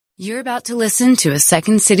You're about to listen to a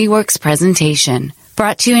Second City Works presentation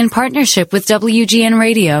brought to you in partnership with WGN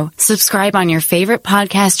Radio. Subscribe on your favorite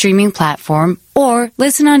podcast streaming platform or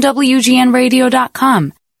listen on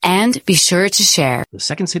WGNradio.com. And be sure to share. The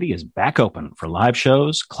Second City is back open for live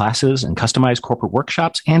shows, classes, and customized corporate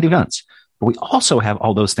workshops and events. But we also have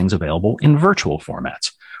all those things available in virtual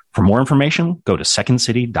formats. For more information, go to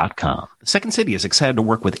secondcity.com. The Second City is excited to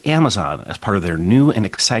work with Amazon as part of their new and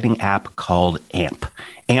exciting app called AMP.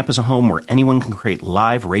 AMP is a home where anyone can create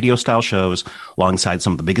live radio-style shows alongside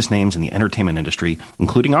some of the biggest names in the entertainment industry,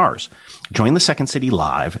 including ours. Join the Second City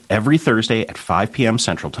live every Thursday at 5 p.m.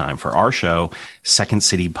 Central Time for our show, Second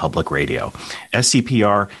City Public Radio.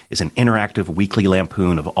 SCPR is an interactive weekly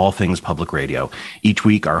lampoon of all things public radio. Each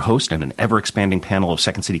week, our host and an ever-expanding panel of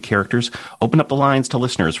Second City characters open up the lines to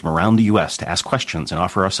listeners from around the U.S. to ask questions and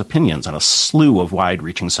offer us opinions on a slew of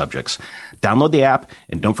wide-reaching subjects. Download the app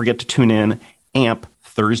and don't forget to tune in. AMP,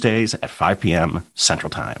 Thursdays at 5 p.m. Central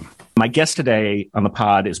Time. My guest today on the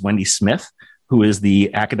pod is Wendy Smith, who is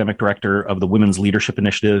the academic director of the Women's Leadership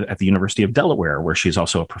Initiative at the University of Delaware, where she's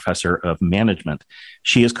also a professor of management.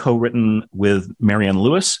 She has co-written with Marianne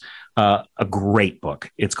Lewis a great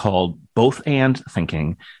book. It's called Both and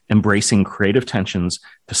Thinking, Embracing Creative Tensions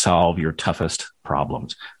to Solve Your Toughest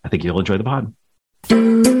Problems. I think you'll enjoy the pod.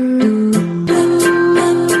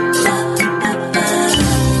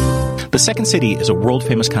 The Second City is a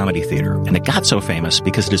world-famous comedy theater, and it got so famous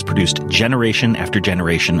because it has produced generation after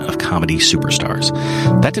generation of comedy superstars.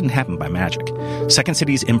 That didn't happen by magic. Second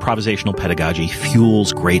City's improvisational pedagogy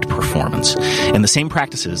fuels great performance, and the same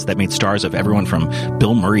practices that made stars of everyone from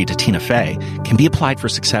Bill Murray to Tina Fey can be applied for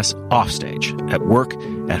success offstage, at work,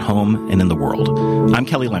 at home, and in the world. I'm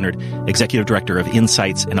Kelly Leonard, Executive Director of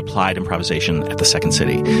Insights and Applied Improvisation at the Second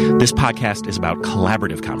City. This podcast is about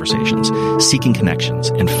collaborative conversations, seeking connections,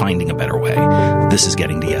 and finding a better way. This is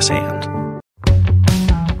Getting to Yes And.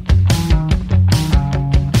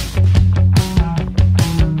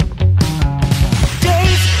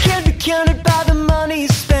 Days can't be counted by the money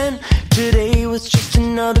spent. Today was just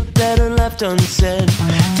another letter left unsaid.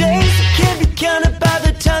 Days can't be counted by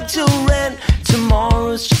the time till rent.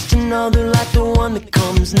 Tomorrow's just another like the one that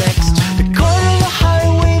comes next. The corner of the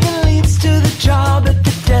highway that leads to the job, at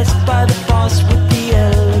the desk by the boss with the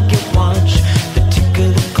elegant watch. The tick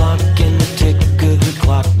of the clock and the tick of the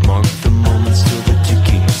clock mark the moments till the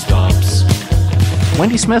ticking stops.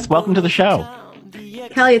 Wendy Smith, welcome to the show.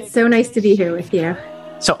 Kelly, it's so nice to be here with you.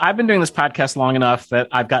 So I've been doing this podcast long enough that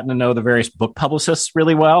I've gotten to know the various book publicists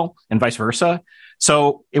really well and vice versa.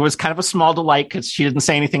 So it was kind of a small delight, because she didn't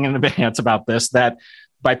say anything in advance about this, that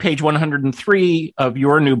by page 103 of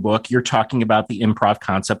your new book, you're talking about the improv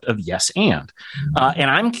concept of yes and.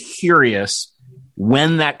 And I'm curious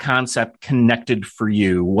when that concept connected for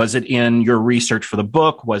you. Was it in your research for the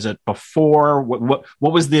book? Was it before? What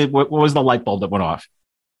was the light bulb that went off?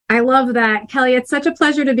 I love that. Kelly, it's such a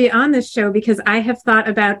pleasure to be on this show, because I have thought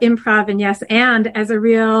about improv and yes and as a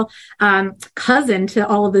real cousin to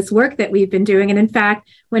all of this work that we've been doing. And in fact,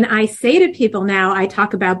 when I say to people now, I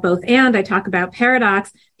talk about both and, I talk about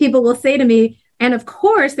paradox, people will say to me, and of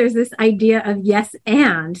course, there's this idea of yes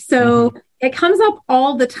and. So It comes up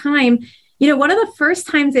all the time. You know, one of the first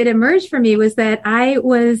times it emerged for me was that I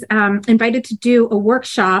was invited to do a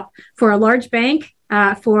workshop for a large bank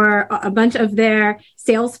for a bunch of their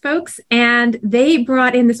sales folks. And they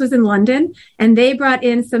brought in, this was in London, and they brought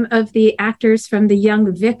in some of the actors from the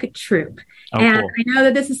Young Vic troupe. And cool. I know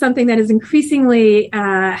that this is something that is increasingly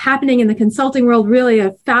happening in the consulting world, really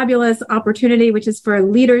a fabulous opportunity, which is for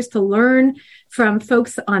leaders to learn from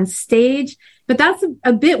folks on stage. But that's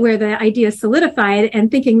a bit where the idea solidified, and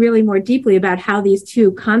thinking really more deeply about how these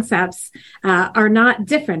two concepts are not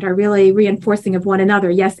different, are really reinforcing of one another.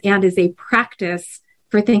 Yes, and is a practice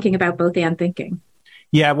for thinking about both and thinking.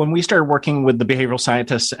 Yeah, when we started working with the behavioral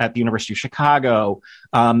scientists at the University of Chicago,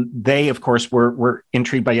 they, of course, were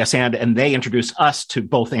intrigued by yes and they introduced us to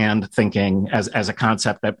both and thinking as a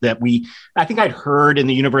concept that I think I'd heard in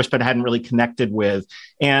the universe, but hadn't really connected with.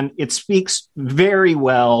 And it speaks very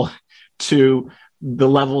well to the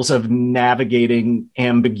levels of navigating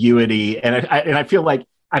ambiguity. And I feel like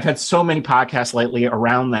I've had so many podcasts lately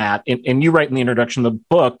around that. And you write in the introduction of the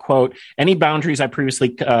book, quote, any boundaries I previously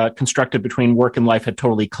constructed between work and life had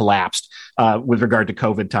totally collapsed with regard to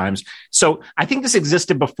COVID times. So I think this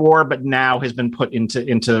existed before, but now has been put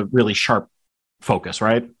into really sharp focus,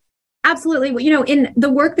 right? Absolutely. You know, in the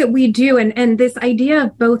work that we do, and this idea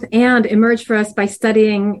of both and emerged for us by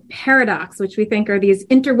studying paradox, which we think are these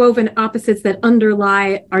interwoven opposites that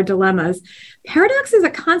underlie our dilemmas. Paradox is a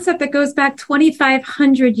concept that goes back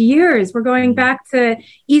 2,500 years. We're going back to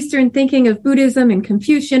Eastern thinking of Buddhism and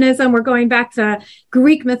Confucianism. We're going back to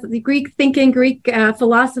Greek thinking, Greek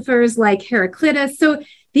philosophers like Heraclitus. So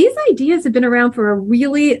these ideas have been around for a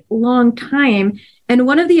really long time. And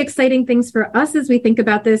one of the exciting things for us as we think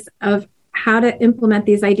about this of how to implement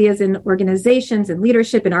these ideas in organizations and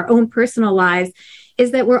leadership in our own personal lives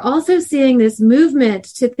is that we're also seeing this movement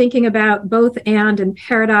to thinking about both and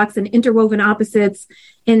paradox and interwoven opposites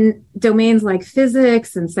in domains like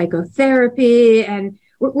physics and psychotherapy. And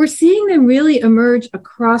we're seeing them really emerge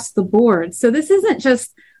across the board. So this isn't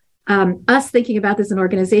just us thinking about this in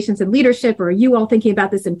organizations and leadership, or you all thinking about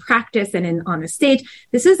this in practice and on the stage.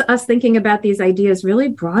 This is us thinking about these ideas really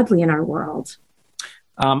broadly in our world.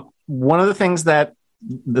 One of the things that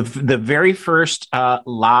the very first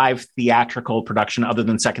live theatrical production, other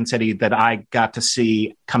than Second City, that I got to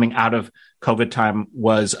see coming out of COVID time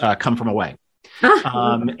was Come From Away.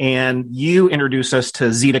 And you introduced us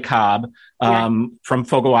to Zita Cobb from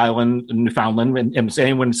Fogo Island, Newfoundland. And if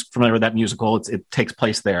anyone's familiar with that musical, it takes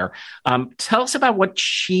place there. Tell us about what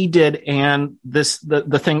she did and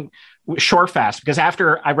the thing, Shorefast, because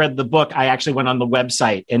after I read the book, I actually went on the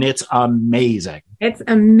website and it's amazing. It's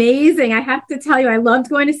amazing. I have to tell you, I loved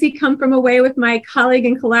going to see Come From Away with my colleague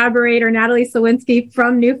and collaborator, Natalie Sawinski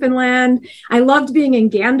from Newfoundland. I loved being in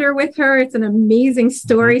Gander with her. It's an amazing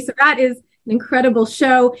story. So that is an incredible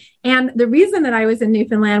show. And the reason that I was in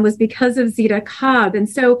Newfoundland was because of Zita Cobb. And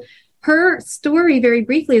so her story, very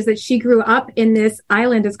briefly, is that she grew up in this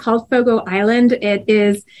island. It's called Fogo Island. It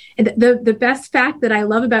is the best fact that I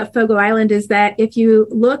love about Fogo Island is that if you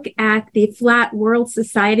look at the Flat World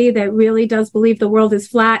Society that really does believe the world is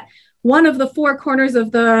flat, one of the four corners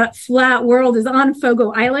of the flat world is on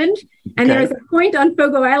Fogo Island. And there is a point on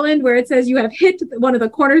Fogo Island where it says you have hit one of the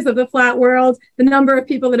corners of the flat world. The number of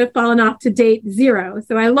people that have fallen off to date, 0.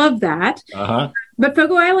 So I love that. But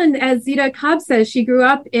Fogo Island, as Zita Cobb says, she grew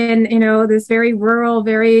up in, this very rural,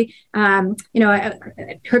 very,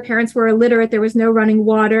 her parents were illiterate. There was no running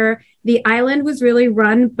water. The island was really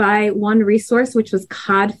run by one resource, which was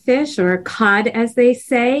codfish, or cod, as they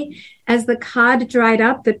say. As the cod dried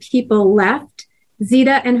up, the people left.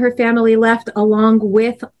 Zita and her family left along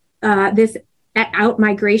with this out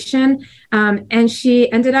migration. And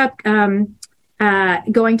she ended up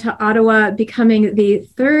going to Ottawa, becoming the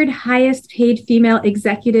third highest paid female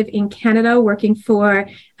executive in Canada, working for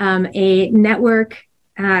a network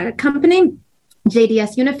company,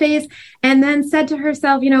 JDS Uniphase, and then said to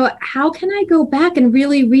herself, how can I go back and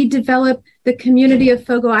really redevelop the community of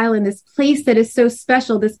Fogo Island, this place that is so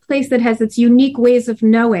special, this place that has its unique ways of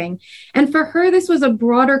knowing. And for her, this was a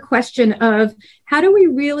broader question of how do we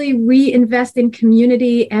really reinvest in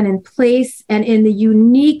community and in place and in the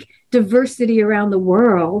unique diversity around the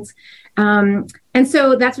world. And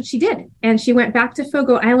so that's what she did. And she went back to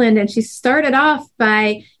Fogo Island, and she started off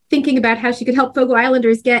by thinking about how she could help Fogo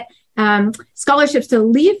Islanders get scholarships to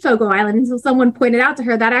leave Fogo Island, until someone pointed out to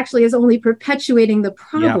her that actually is only perpetuating the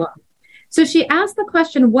problem. Yeah. So she asked the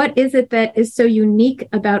question, what is it that is so unique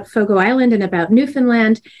about Fogo Island and about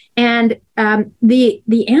Newfoundland? And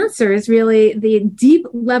the answer is really the deep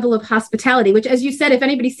level of hospitality, which, as you said, if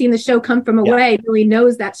anybody's seen the show Come From Away, really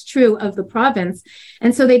knows that's true of the province.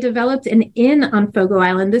 And so they developed an inn on Fogo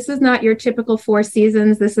Island. This is not your typical Four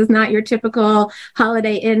Seasons. This is not your typical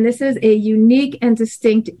Holiday Inn. This is a unique and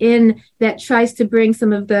distinct inn that tries to bring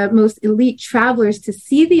some of the most elite travelers to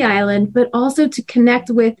see the island, but also to connect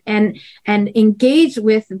with and engage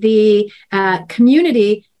with the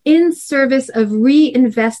community in service of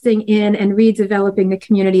reinvesting in and redeveloping the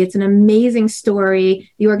community. It's an amazing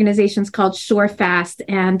story. The organization's called Shorefast,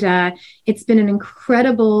 and it's been an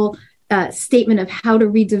incredible statement of how to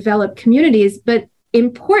redevelop communities, but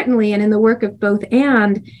importantly, and in the work of both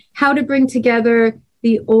and, how to bring together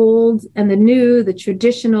the old and the new, the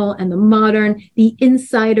traditional and the modern, the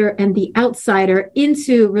insider and the outsider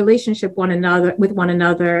into relationship with one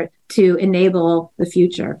another to enable the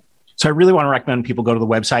future. So I really want to recommend people go to the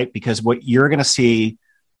website, because what you're going to see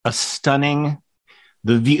a stunning,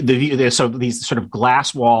 the view, so these sort of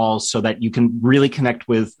glass walls so that you can really connect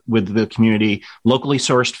with the community, locally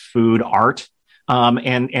sourced food, art.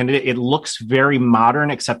 And it looks very modern,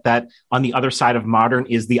 except that on the other side of modern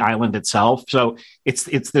is the island itself. So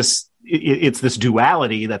it's this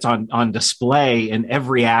duality that's on display in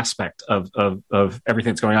every aspect of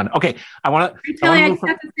everything that's going on. Okay, I have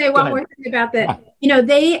to say one more thing about that. Yeah.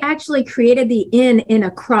 They actually created the inn in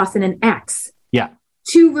a cross and an X. Yeah.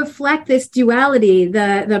 to reflect this duality,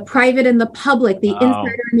 the private and the public, the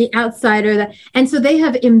insider and the outsider. And so they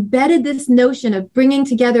have embedded this notion of bringing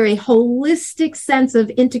together a holistic sense of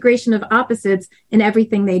integration of opposites in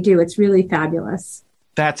everything they do. It's really fabulous.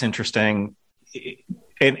 That's interesting.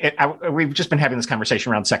 And we've just been having this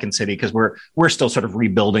conversation around Second City because we're still sort of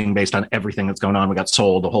rebuilding based on everything that's going on. We got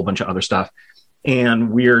sold, a whole bunch of other stuff. And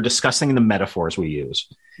we're discussing the metaphors we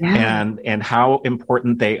use and how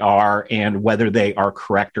important they are and whether they are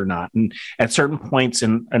correct or not. And at certain points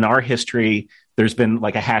in our history, there's been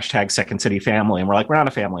like a hashtag Second City family. And we're like, we're not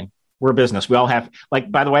a family. We're a business. We all have,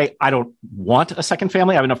 like, by the way, I don't want a second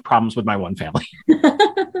family. I have enough problems with my one family.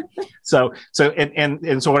 So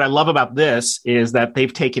what I love about this is that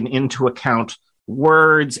they've taken into account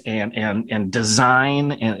words and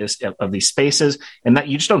design of these spaces, and that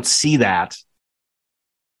you just don't see that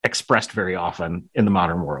expressed very often in the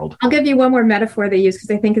modern world. I'll give you one more metaphor they use because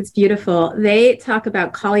I think it's beautiful. They talk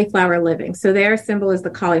about cauliflower living. So their symbol is the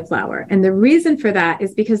cauliflower. And the reason for that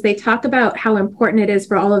is because they talk about how important it is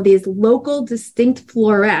for all of these local distinct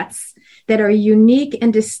florets that are unique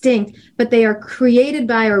and distinct, but they are created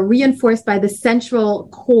by or reinforced by the central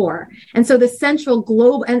core. And so the central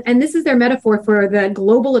global, and this is their metaphor for the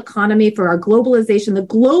global economy, for our globalization. The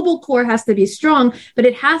global core has to be strong, but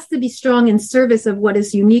it has to be strong in service of what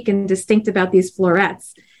is unique and distinct about these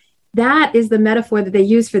florets. That is the metaphor that they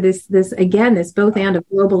use for this both and of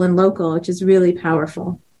global and local, which is really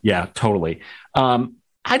powerful. Yeah, totally.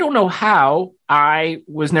 I don't know how I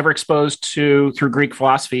was never exposed through Greek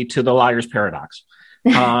philosophy to the liar's paradox.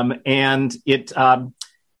 And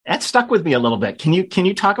that stuck with me a little bit. Can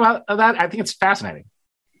you talk about that? I think it's fascinating.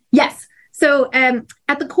 Yes. So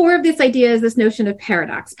at the core of this idea is this notion of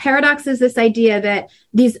paradox. Paradox is this idea that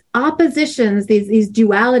these oppositions, these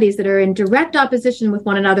dualities that are in direct opposition with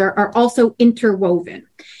one another are also interwoven.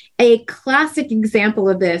 A classic example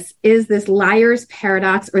of this is this liar's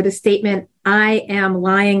paradox, or the statement, I am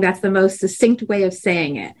lying. That's the most succinct way of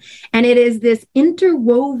saying it. And it is this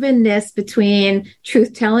interwovenness between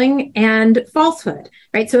truth-telling and falsehood,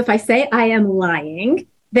 right? So if I say I am lying,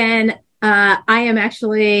 then I am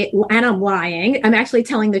actually, and I'm lying, I'm actually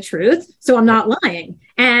telling the truth, so I'm not lying.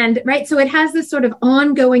 And right, so it has this sort of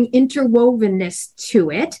ongoing interwovenness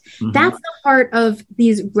to it. Mm-hmm. That's the heart of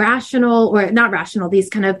these rational, or not rational,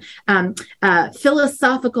 these kind of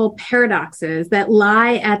philosophical paradoxes that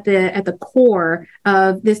lie at the core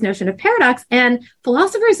of this notion of paradox. And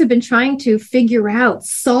philosophers have been trying to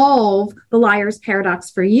solve the liar's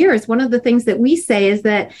paradox for years. One of the things that we say is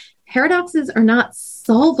that paradoxes are not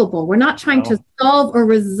solvable. We're not trying to solve or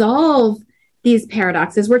resolve these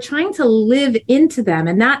paradoxes. We're trying to live into them.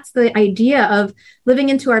 And that's the idea of living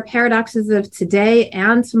into our paradoxes of today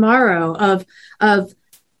and tomorrow, of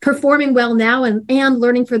performing well now and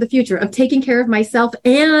learning for the future, of taking care of myself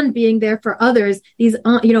and being there for others. These,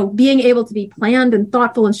 being able to be planned and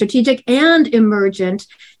thoughtful and strategic and emergent.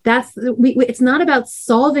 It's not about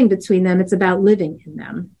solving between them. It's about living in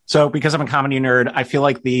them. So because I'm a comedy nerd, I feel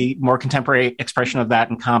like the more contemporary expression of that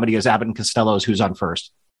in comedy is Abbott and Costello's Who's on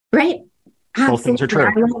First. Right. Absolutely. Both things are true.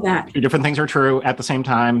 I love that. Two different things are true at the same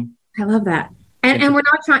time. I love that. And we're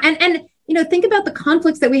not trying, and think about the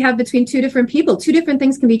conflicts that we have between two different people. Two different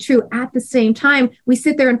things can be true at the same time. We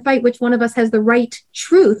sit there and fight which one of us has the right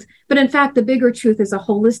truth. But in fact, the bigger truth is a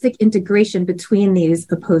holistic integration between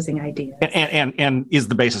these opposing ideas. And is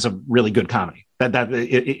the basis of really good comedy. That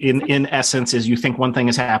in essence is you think one thing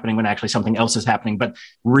is happening when actually something else is happening. But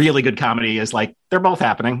really good comedy is like, they're both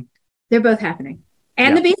happening. They're both happening.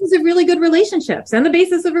 And the basis of really good relationships and the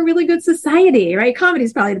basis of a really good society, right? Comedy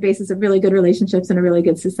is probably the basis of really good relationships and a really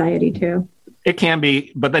good society too. It can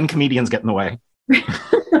be, but then comedians get in the way.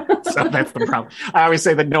 So that's the problem. I always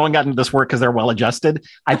say that no one got into this work because they're well adjusted.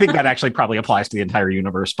 I think that actually probably applies to the entire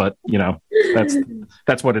universe, but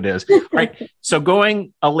that's what it is. All right. So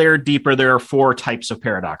going a layer deeper, there are 4 types of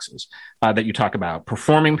paradoxes that you talk about: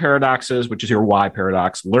 performing paradoxes, which is your why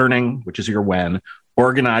paradox; learning, which is your when;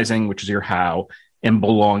 organizing, which is your how; and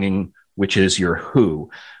belonging, which is your who.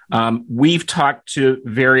 We've talked to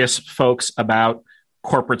various folks about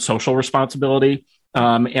corporate social responsibility,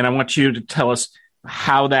 and I want you to tell us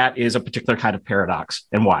how that is a particular kind of paradox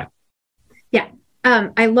and why. Yeah,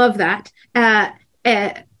 I love that.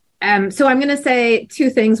 So I'm going to say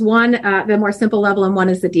 2 things. One, the more simple level, and one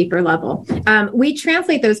is the deeper level. We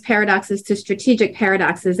translate those paradoxes to strategic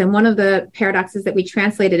paradoxes. And one of the paradoxes that we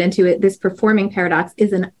translated into it, this performing paradox,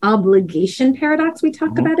 is an obligation paradox. We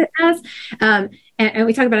talk about it as, and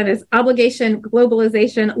we talk about it as obligation,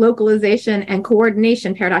 globalization, localization, and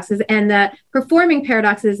coordination paradoxes. And the performing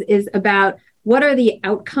paradoxes is about what are the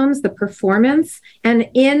outcomes, the performance? And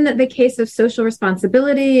in the case of social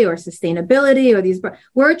responsibility or sustainability or these,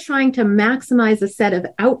 we're trying to maximize a set of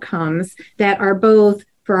outcomes that are both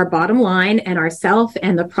for our bottom line and ourself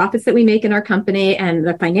and the profits that we make in our company and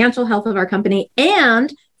the financial health of our company,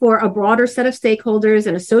 and for a broader set of stakeholders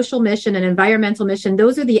and a social mission and environmental mission.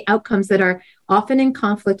 Those are the outcomes that are often in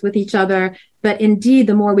conflict with each other. But indeed,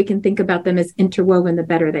 the more we can think about them as interwoven, the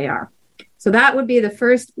better they are. So that would be the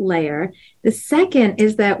first layer. The second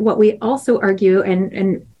is that what we also argue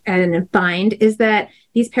and find is that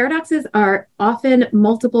these paradoxes are often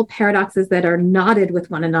multiple paradoxes that are knotted with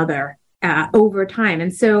one another over time.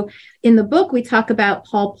 And so in the book, we talk about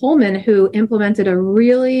Paul Polman, who implemented a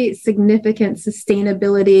really significant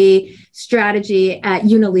sustainability strategy at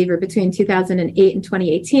Unilever between 2008 and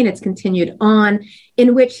 2018. It's continued on,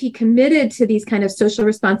 in which he committed to these kind of social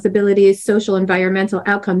responsibilities, social environmental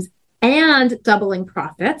outcomes, and doubling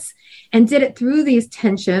profits, and did it through these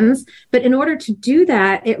tensions. But in order to do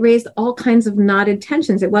that, it raised all kinds of knotted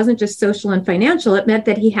tensions. It wasn't just social and financial. It meant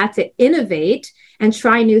that he had to innovate and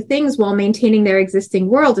try new things while maintaining their existing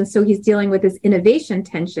world. And so he's dealing with this innovation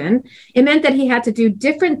tension. It meant that he had to do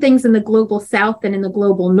different things in the global South than in the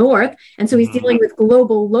global North. And so he's dealing with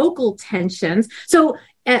global local tensions. So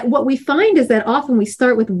what we find is that often we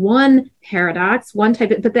start with one paradox, one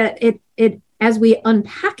type of, but that it as we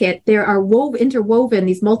unpack it, there are interwoven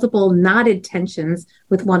these multiple knotted tensions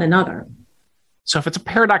with one another. So if it's a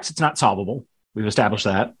paradox, it's not solvable. We've established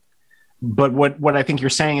that. But what I think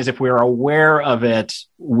you're saying is if we're aware of it,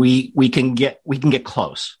 we can get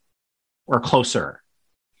close or closer.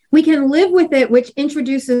 We can live with it, which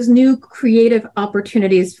introduces new creative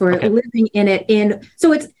opportunities for living in it.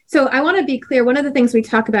 So I want to be clear. One of the things we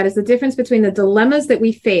talk about is the difference between the dilemmas that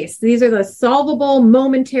we face. These are the solvable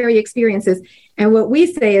momentary experiences. And what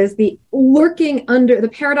we say is the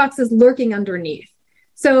paradox is lurking underneath.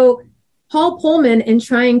 So Paul Polman, in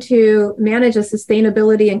trying to manage a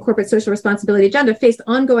sustainability and corporate social responsibility agenda, faced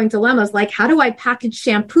ongoing dilemmas like, how do I package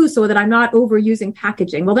shampoo so that I'm not overusing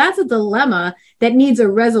packaging? Well, that's a dilemma that needs a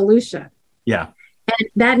resolution. Yeah. And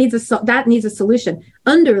that needs a solution.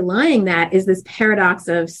 Underlying that is this paradox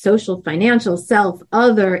of social, financial, self,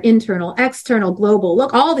 other, internal, external, global.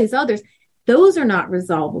 Look, all these others, those are not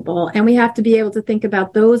resolvable. And we have to be able to think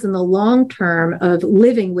about those in the long term of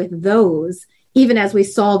living with those, even as we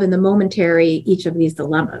solve in the momentary each of these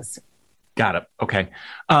dilemmas. Got it. Okay.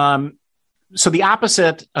 So the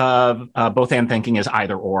opposite of both and thinking is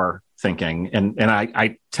either or thinking. And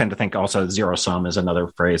I tend to think also zero sum is another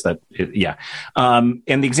phrase that,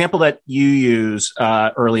 and the example that you use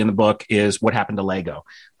early in the book is what happened to Lego.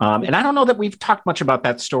 And I don't know that we've talked much about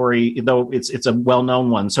that story, though it's a well-known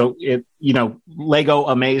one. So Lego,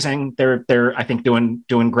 amazing. They're I think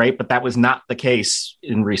doing great, but that was not the case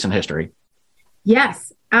in recent history.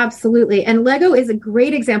 Yes, absolutely. And Lego is a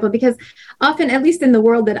great example because often, at least in the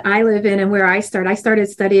world that I live in and where I started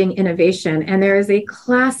studying innovation, and there is a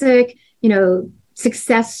classic,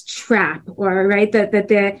 success trap, or right, that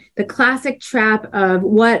the classic trap of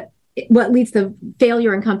what leads to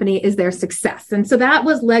failure in company is their success. And so that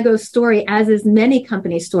was Lego's story, as is many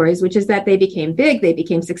company stories, which is that they became big, they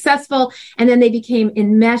became successful, and then they became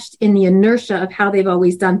enmeshed in the inertia of how they've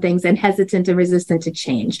always done things and hesitant and resistant to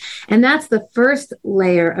change. And that's the first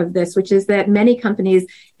layer of this, which is that many companies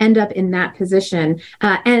end up in that position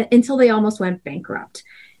and until they almost went bankrupt.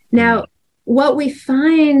 Now, what we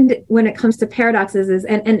find when it comes to paradoxes is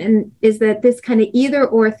that this kind of either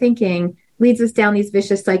or thinking leads us down these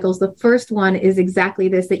vicious cycles. The first one is exactly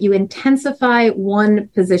this, that you intensify one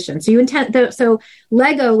position. So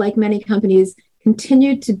Lego, like many companies,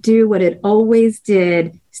 continued to do what it always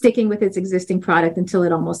did, sticking with its existing product until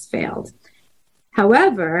it almost failed.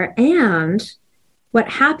 However, and what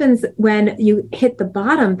happens when you hit the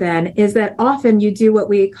bottom then is that often you do what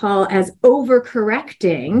we call as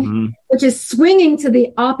overcorrecting, which is swinging to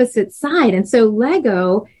the opposite side. And so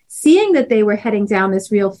Lego, seeing that they were heading down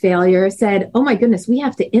this real failure, said, oh my goodness, we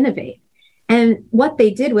have to innovate. And what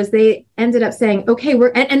they did was they ended up saying, okay,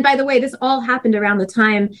 and by the way, this all happened around the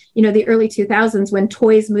time, the early 2000s, when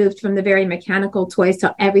toys moved from the very mechanical toys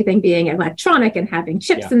to everything being electronic and having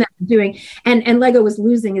chips in that and Lego was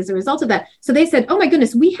losing as a result of that. So they said, oh my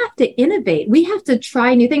goodness, we have to innovate. We have to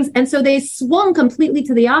try new things. And so they swung completely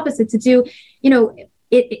to the opposite to do,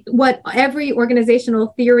 what every organizational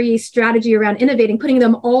theory strategy around innovating, putting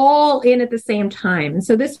them all in at the same time. And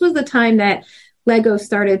so this was the time that Lego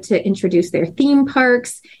started to introduce their theme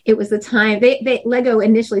parks. It was the time Lego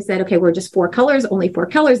initially said, okay, we're just 4 colors, only 4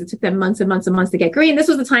 colors. It took them months and months and months to get green. This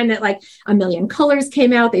was the time that like a million colors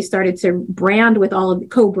came out. They started to co-brand with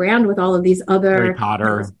all of these other Harry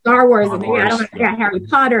Potter, Star Wars, Harry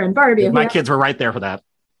Potter and Barbie. My kids were right there for that.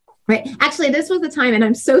 Right. Actually, this was the time, and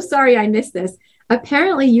I'm so sorry I missed this.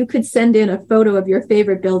 Apparently, you could send in a photo of your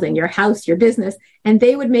favorite building, your house, your business, and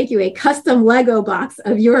they would make you a custom Lego box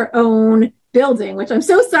of your own building, which I'm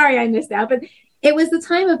so sorry I missed out. But it was the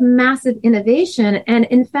time of massive innovation. And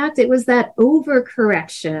in fact, it was that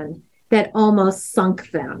overcorrection that almost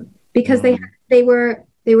sunk them, because they were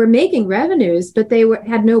making revenues, but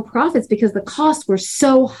had no profits because the costs were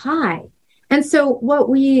so high. And so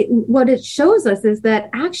what it shows us is that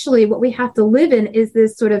actually what we have to live in is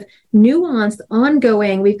this sort of nuanced,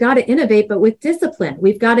 ongoing, we've got to innovate, but with discipline.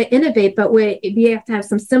 We've got to innovate, but we have to have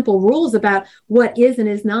some simple rules about what is and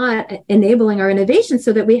is not enabling our innovation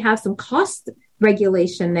so that we have some cost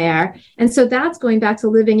regulation there. And so that's going back to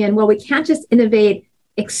living in, well, we can't just innovate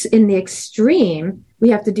in the extreme. We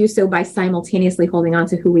have to do so by simultaneously holding on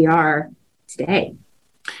to who we are today.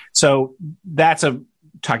 So that's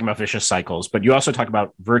talking about vicious cycles, but you also talk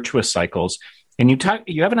about virtuous cycles, and you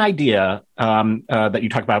have an idea that you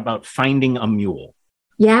talk about finding a mule.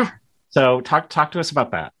 Yeah. So talk to us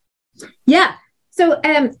about that. Yeah. So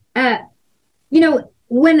so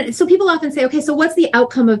people often say, okay, so what's the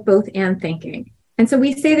outcome of both and thinking? And so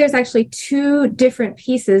we say there's actually 2 different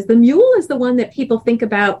pieces. The mule is the one that people think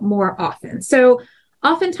about more often. So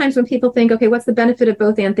oftentimes when people think, okay, what's the benefit of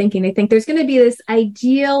both and thinking? They think there's going to be this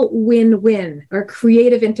ideal win-win or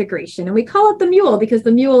creative integration. And we call it the mule because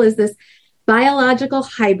the mule is this biological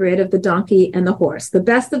hybrid of the donkey and the horse, the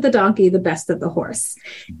best of the donkey, the best of the horse.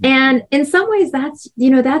 And in some ways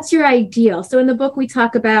that's your ideal. So in the book, we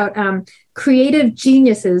talk about creative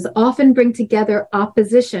geniuses often bring together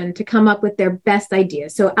opposition to come up with their best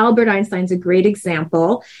ideas. So Albert Einstein's a great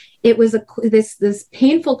example. It was this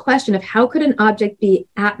painful question of how could an object be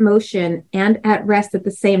at motion and at rest at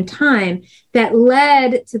the same time that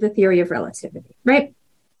led to the theory of relativity, right?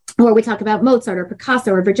 Or we talk about Mozart or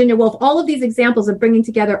Picasso or Virginia Woolf, all of these examples of bringing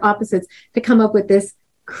together opposites to come up with this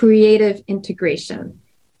creative integration.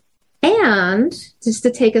 And just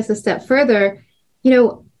to take us a step further,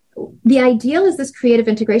 the ideal is this creative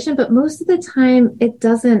integration, but most of the time it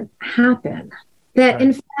doesn't happen. That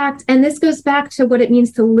in fact, and this goes back to what it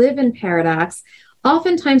means to live in paradox,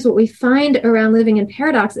 oftentimes what we find around living in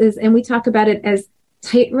paradox is, and we talk about it as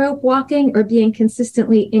tightrope walking or being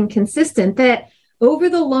consistently inconsistent, that over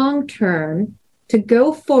the long term, to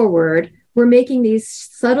go forward, we're making these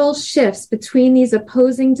subtle shifts between these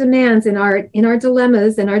opposing demands in our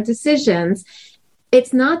dilemmas and our decisions.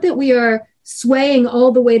 It's not that we are swaying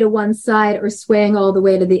all the way to one side or swaying all the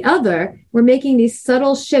way to the other. We're making these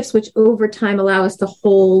subtle shifts, which over time allow us to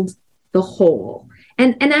hold the whole.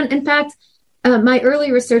 And in fact, my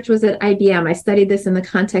early research was at IBM. I studied this in the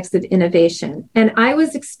context of innovation. And I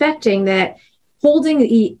was expecting that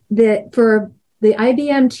holding for the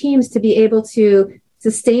IBM teams to be able to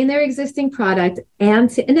sustain their existing product and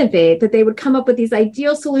to innovate, that they would come up with these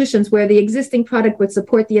ideal solutions where the existing product would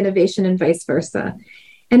support the innovation and vice versa.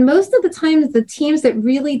 And most of the time, the teams that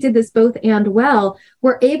really did this both and well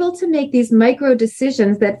were able to make these micro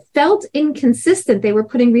decisions that felt inconsistent. They were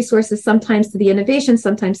putting resources sometimes to the innovation,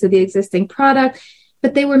 sometimes to the existing product,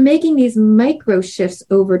 but they were making these micro shifts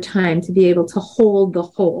over time to be able to hold the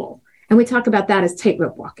whole. And we talk about that as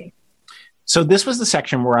tightrope walking. So this was the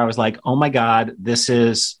section where I was like, oh my God, this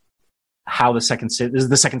is how this is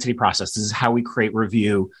the Second City process. This is how we create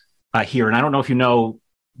review here. And I don't know if you know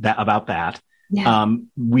about that. Yeah.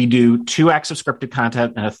 We do 2 acts of scripted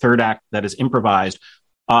content and a 3rd act that is improvised.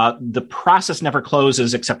 The process never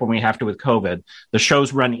closes except when we have to with COVID. The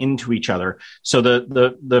shows run into each other. So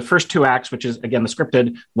the first 2 acts, which is, again, the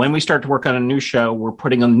scripted, when we start to work on a new show, we're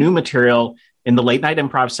putting a new material in the late night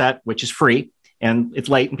improv set, which is free. And it's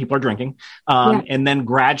late and people are drinking. And then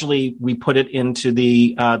gradually we put it into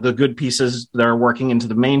the good pieces that are working into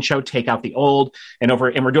the main show, take out the old, and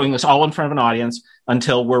we're doing this all in front of an audience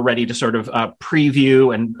until we're ready to sort of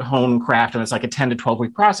preview and hone craft. And it's like a 10 to 12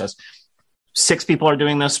 week process. 6 people are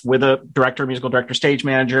doing this with a director, musical director, stage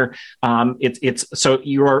manager. So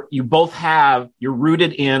you're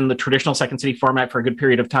rooted in the traditional Second City format for a good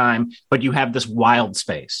period of time, but you have this wild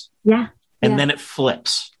space. Yeah. And then it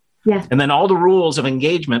flips. Yeah. And then all the rules of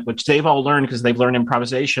engagement, which they've all learned because they've learned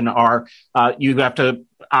improvisation, are you have to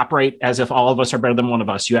operate as if all of us are better than one of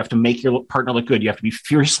us. You have to make your partner look good. You have to be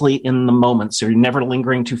fiercely in the moment. So you're never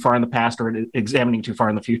lingering too far in the past or examining too far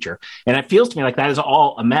in the future. And it feels to me like that is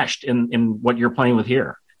all enmeshed in what you're playing with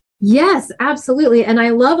here. Yes, absolutely. And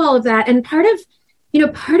I love all of that. And part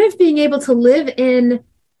of being able to live in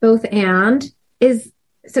both and is,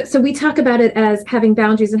 so we talk about it as having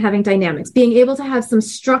boundaries and having dynamics, being able to have some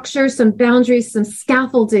structure, some boundaries, some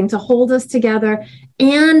scaffolding to hold us together,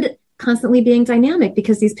 and constantly being dynamic,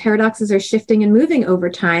 because these paradoxes are shifting and moving over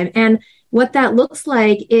time. And what that looks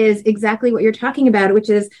like is exactly what you're talking about, which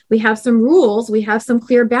is we have some rules, we have some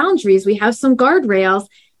clear boundaries, we have some guardrails,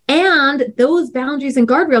 and those boundaries and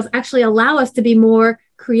guardrails actually allow us to be more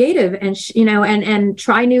creative and and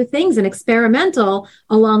try new things and experimental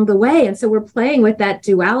along the way. And so we're playing with that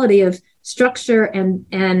duality of structure and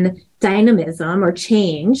dynamism, or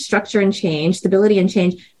change, structure and change, stability and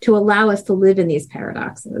change, to allow us to live in these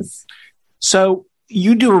paradoxes. So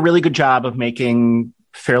you do a really good job of making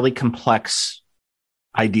fairly complex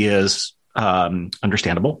ideas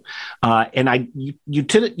understandable. And you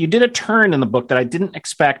did a turn in the book that I didn't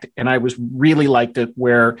expect, and I was really liked it,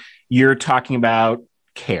 where you're talking about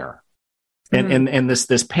care and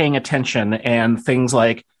this paying attention and things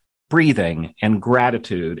like breathing and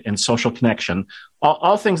gratitude and social connection,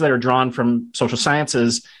 all things that are drawn from social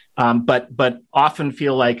sciences, but often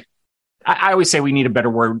feel like, I always say we need a better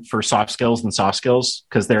word for soft skills than soft skills,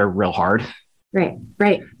 because they're real hard. Right.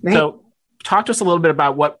 So talk to us a little bit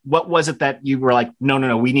about what was it that you were like,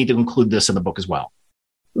 no, we need to include this in the book as well.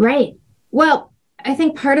 Right. Well, I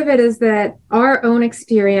think part of it is that our own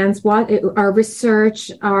experience, our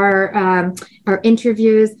research, our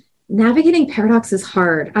interviews, navigating paradox is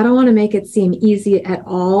hard. I don't want to make it seem easy at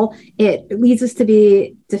all. It leads us to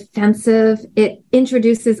be defensive. It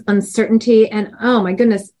introduces uncertainty. And oh my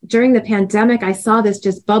goodness, during the pandemic, I saw this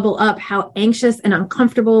just bubble up, how anxious and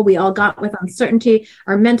uncomfortable we all got with uncertainty,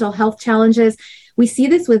 our mental health challenges. We see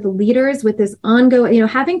this with leaders, with this ongoing,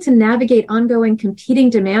 having to navigate ongoing competing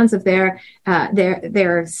demands of their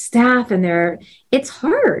staff and it's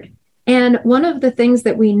hard. And one of the things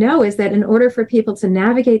that we know is that in order for people to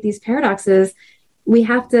navigate these paradoxes, we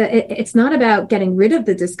have to, it's not about getting rid of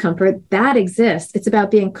the discomfort that exists. It's about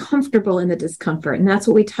being comfortable in the discomfort. And that's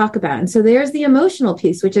what we talk about. And so there's the emotional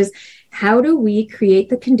piece, which is how do we create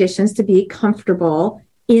the conditions to be comfortable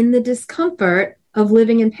in the discomfort of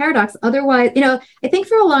living in paradox? Otherwise, I think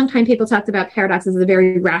for a long time, people talked about paradox as a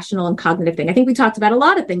very rational and cognitive thing. I think we talked about a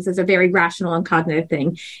lot of things as a very rational and cognitive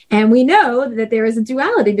thing. And we know that there is a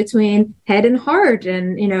duality between head and heart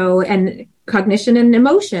and cognition and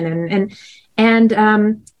emotion.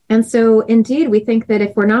 And so indeed, we think that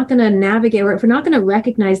if we're not going to navigate, or if we're not going to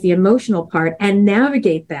recognize the emotional part and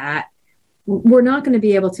navigate that, we're not going to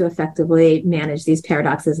be able to effectively manage these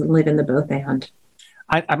paradoxes and live in the both and.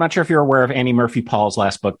 I'm not sure if you're aware of Annie Murphy Paul's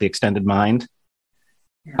last book, The Extended Mind.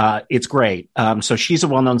 Yeah. It's great. So she's a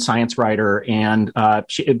well-known science writer, and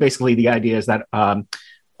basically the idea is that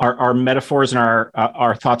our metaphors and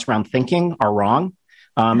our thoughts around thinking are wrong,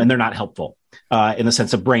 and they're not helpful in the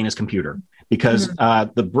sense of brain as computer, because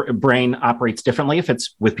the brain operates differently if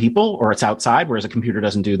it's with people or it's outside, whereas a computer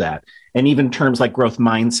doesn't do that. And even terms like growth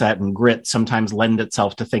mindset and grit sometimes lend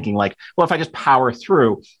itself to thinking like, well, if I just power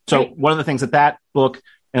through. So one of the things that book,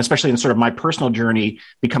 and especially in sort of my personal journey,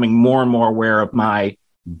 becoming more and more aware of my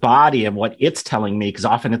body and what it's telling me, because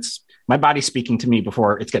often it's my body speaking to me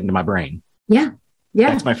before it's getting to my brain. Yeah.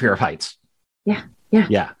 That's my fear of heights. Yeah.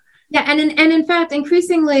 And in fact,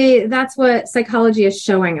 increasingly, that's what psychology is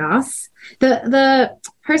showing us. The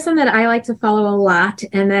person that I like to follow a lot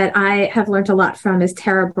and that I have learned a lot from is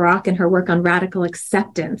Tara Brach and her work on radical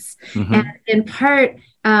acceptance. And in part,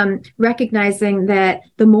 recognizing that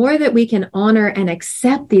the more that we can honor and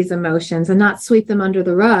accept these emotions and not sweep them under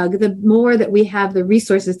the rug, the more that we have the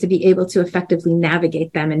resources to be able to effectively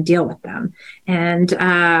navigate them and deal with them. And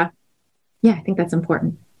I think that's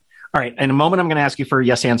important. All right. In a moment, I'm going to ask you for a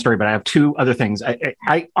yes and story, but I have two other things.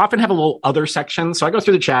 I often have a little other section. So I go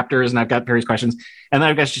through the chapters and I've got various questions, and then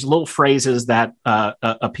I've got just little phrases that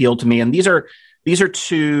appeal to me. And these are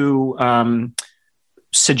two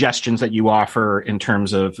suggestions that you offer in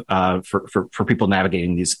terms of for people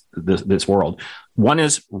navigating this world. One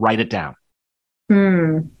is write it down.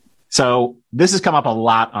 So this has come up a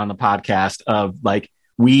lot on the podcast of like,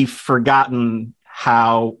 we've forgotten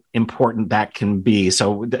how important that can be.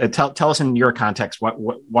 So tell us in your context,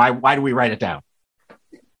 why do we write it down?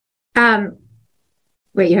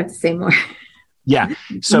 Wait, you have to say more. Yeah.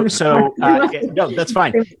 So no, that's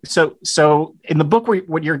fine. So in the book,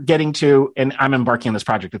 what you're getting to, and I'm embarking on this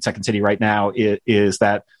project at Second City right now, is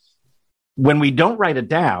that when we don't write it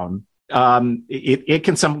down, it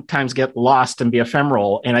can sometimes get lost and be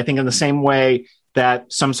ephemeral. And I think in the same way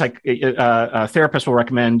that some therapists will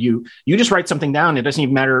recommend you just write something down. It doesn't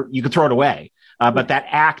even matter. You can throw it away. But that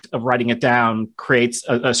act of writing it down creates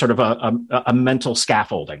a sort of a mental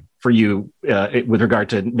scaffolding for you with regard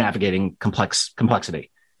to navigating complexity.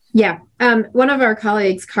 Yeah. One of our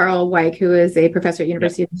colleagues, Carl Weick, who is a professor at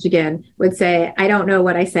University of Michigan, would say, I don't know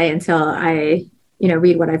what I say until I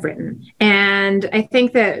read what I've written. And I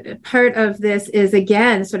think that part of this is,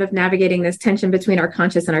 again, sort of navigating this tension between our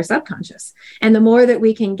conscious and our subconscious. And the more that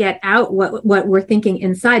we can get out what we're thinking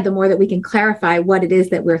inside, the more that we can clarify what it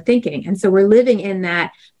is that we're thinking. And so we're living in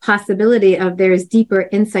that possibility of there's deeper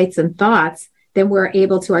insights and thoughts than we're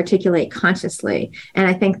able to articulate consciously. And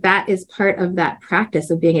I think that is part of that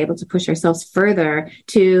practice of being able to push ourselves further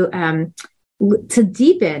to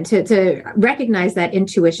deepen, to recognize that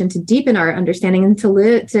intuition, to deepen our understanding, and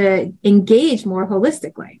to engage more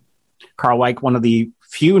holistically. Carl Weick, one of the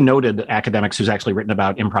few noted academics who's actually written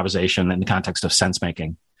about improvisation in the context of sense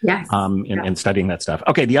making. Yes. In studying that stuff.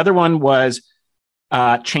 Okay, the other one was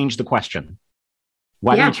change the question.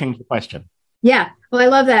 Why do you change the question? Yeah, well, I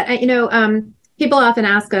love that. People often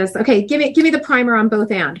ask us, okay, give me the primer on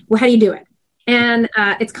both and. Well, how do you do it? And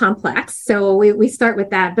it's complex. So we start with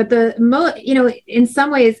that. But in some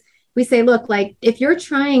ways we say, look, like if you're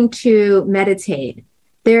trying to meditate,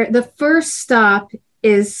 the first stop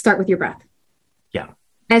is start with your breath. Yeah.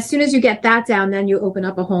 As soon as you get that down, then you open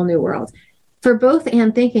up a whole new world. For both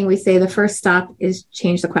and thinking, we say the first stop is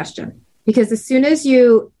change the question. Because as soon as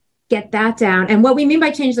you get that down, and what we mean by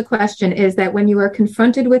change the question is that when you are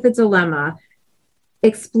confronted with a dilemma,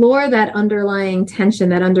 explore that underlying tension,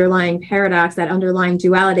 that underlying paradox, that underlying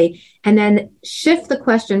duality, and then shift the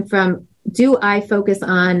question from, do I focus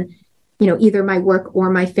on, either my work or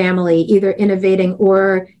my family, either innovating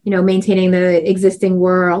or, maintaining the existing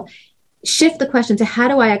world? Shift the question to, how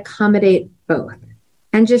do I accommodate both?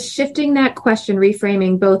 And just shifting that question,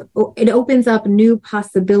 reframing both, it opens up new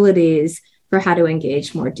possibilities for how to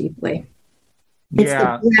engage more deeply. It's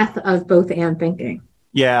the breadth of both and thinking.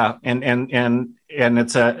 Yeah, and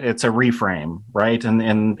it's a reframe, right?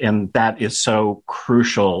 And that is so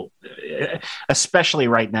crucial, especially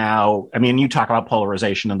right now. I mean, you talk about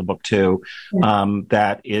polarization in the book too. Yeah.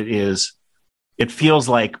 That it feels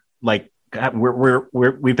like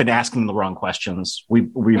we've been asking the wrong questions.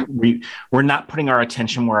 We're not putting our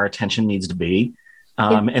attention where our attention needs to be.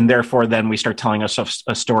 And therefore, then we start telling ourselves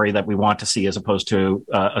a story that we want to see as opposed to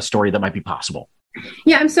a story that might be possible.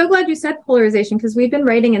 Yeah, I'm so glad you said polarization, because we've been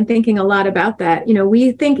writing and thinking a lot about that.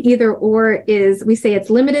 We think either or we say it's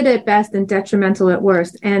limited at best and detrimental at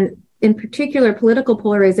worst. And in particular, political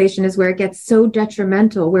polarization is where it gets so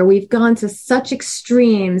detrimental, where we've gone to such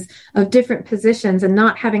extremes of different positions and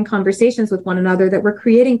not having conversations with one another that we're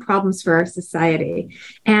creating problems for our society.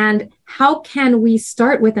 And how can we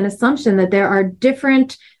start with an assumption that there are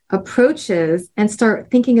different approaches and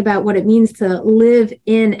start thinking about what it means to live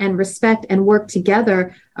in and respect and work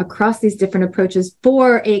together across these different approaches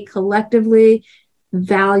for a collectively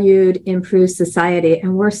valued, improved society?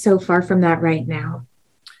 And we're so far from that right now.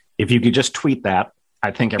 If you could just tweet that,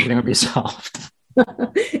 I think everything would be solved.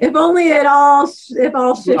 If only it all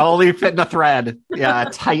should. Only fit in a thread. Yeah,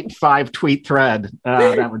 a tight 5-tweet thread.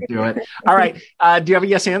 That would do it. All right. Do you have a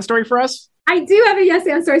yes and story for us? I do have a yes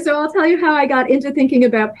and story. So I'll tell you how I got into thinking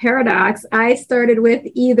about paradox. I started with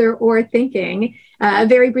either or thinking.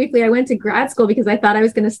 Very briefly, I went to grad school because I thought I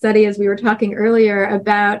was going to study, as we were talking earlier,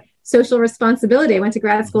 about social responsibility. I went to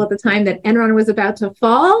grad school at the time that Enron was about to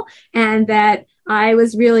fall, and that I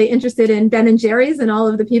was really interested in Ben & Jerry's and all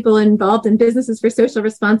of the people involved in businesses for social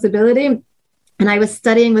responsibility. And I was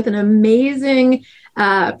studying with an amazing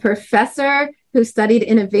professor who studied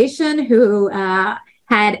innovation, who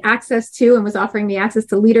had access to and was offering me access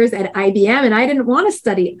to leaders at IBM. And I didn't want to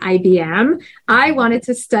study IBM. I wanted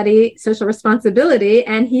to study social responsibility.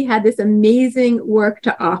 And he had this amazing work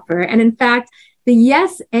to offer. And in fact, the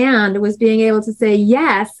yes and was being able to say,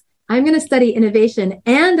 yes, I'm going to study innovation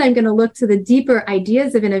and I'm going to look to the deeper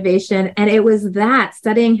ideas of innovation. And it was that,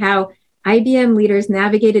 studying how IBM leaders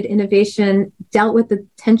navigated innovation, dealt with the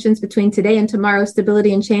tensions between today and tomorrow,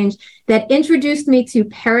 stability and change, that introduced me to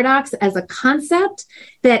paradox as a concept,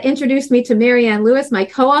 that introduced me to Marianne Lewis, my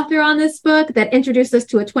co-author on this book, that introduced us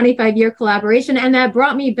to a 25-year collaboration, and that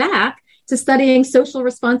brought me back to studying social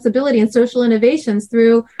responsibility and social innovations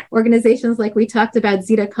through organizations like we talked about,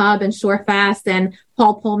 Zeta Cobb and SureFast and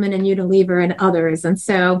Paul Pullman and Unilever and others. And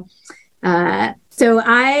so, they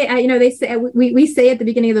say, we say at the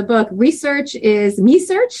beginning of the book, research is me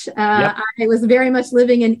search. Yep. I was very much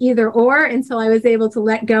living in either or until I was able to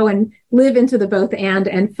let go and live into the both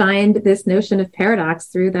and find this notion of paradox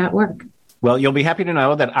through that work. Well, you'll be happy to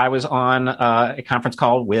know that I was on a conference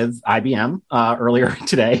call with IBM earlier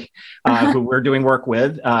today, who we're doing work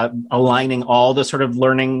with, aligning all the sort of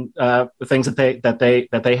learning things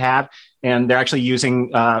that they have, and they're actually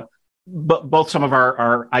using both some of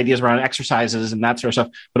our ideas around exercises and that sort of stuff,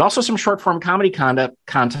 but also some short form comedy content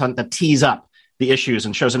that tease up the issues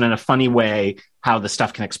and shows it in a funny way how the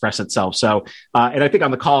stuff can express itself. So, and I think on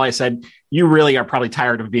the call I said, you really are probably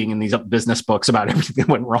tired of being in these business books about everything that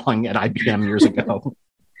went wrong at IBM years ago.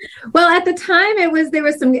 Well, at the time there was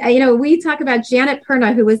some, we talk about Janet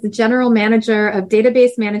Perna, who was the general manager of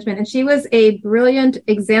database management, and she was a brilliant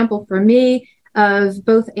example for me of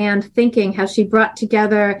both and thinking, how she brought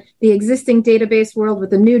together the existing database world with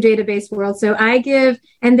the new database world. So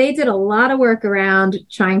and they did a lot of work around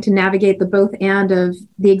trying to navigate the both and of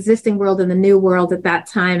the existing world and the new world at that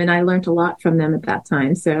time. And I learned a lot from them at that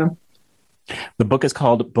time. So the book is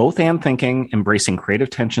called Both and Thinking, Embracing Creative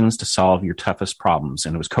Tensions to Solve Your Toughest Problems.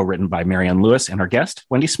 And it was co-written by Marianne Lewis and our guest,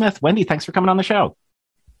 Wendy Smith. Wendy, thanks for coming on the show.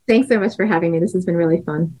 Thanks so much for having me. This has been really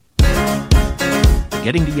fun.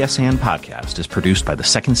 Getting to Yes And podcast is produced by the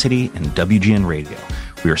Second City and WGN Radio.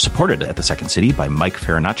 We are supported at the Second City by Mike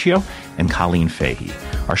Farinaccio and Colleen Fahey.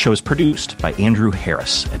 Our show is produced by Andrew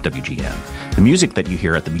Harris at WGN. The music that you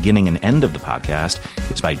hear at the beginning and end of the podcast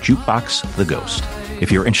is by Jukebox the Ghost.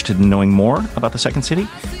 If you're interested in knowing more about the Second City,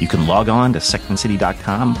 you can log on to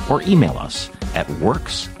secondcity.com or email us at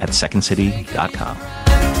works@secondcity.com.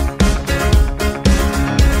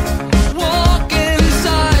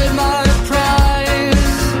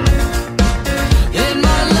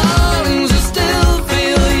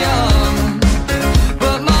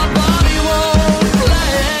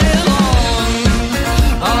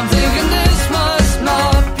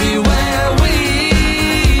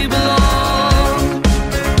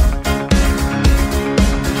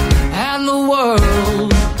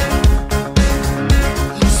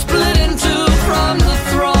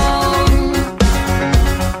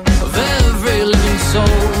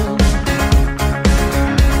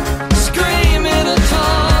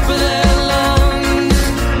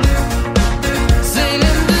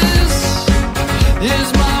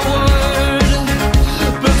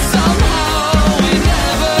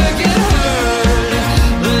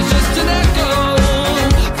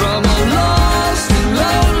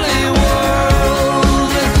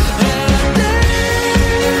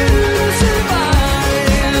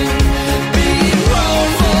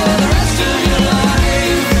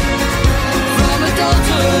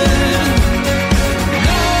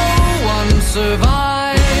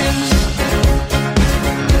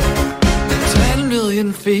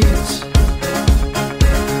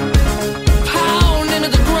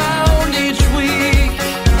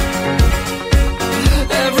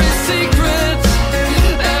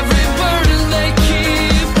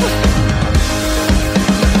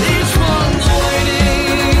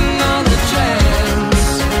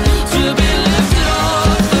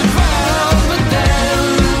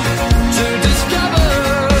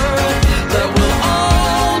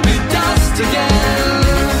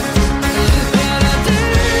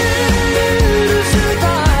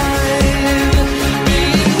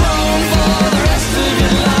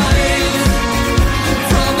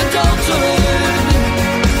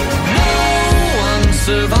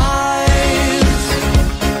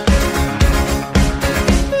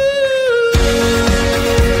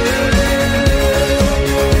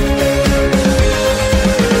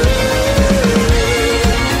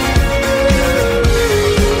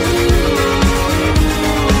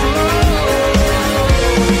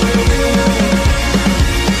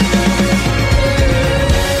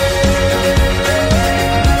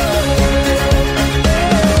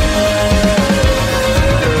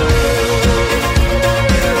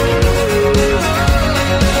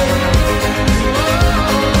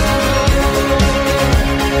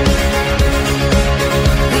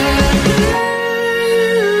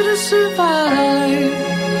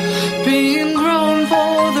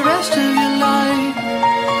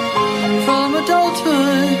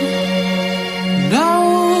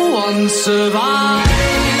 Survive.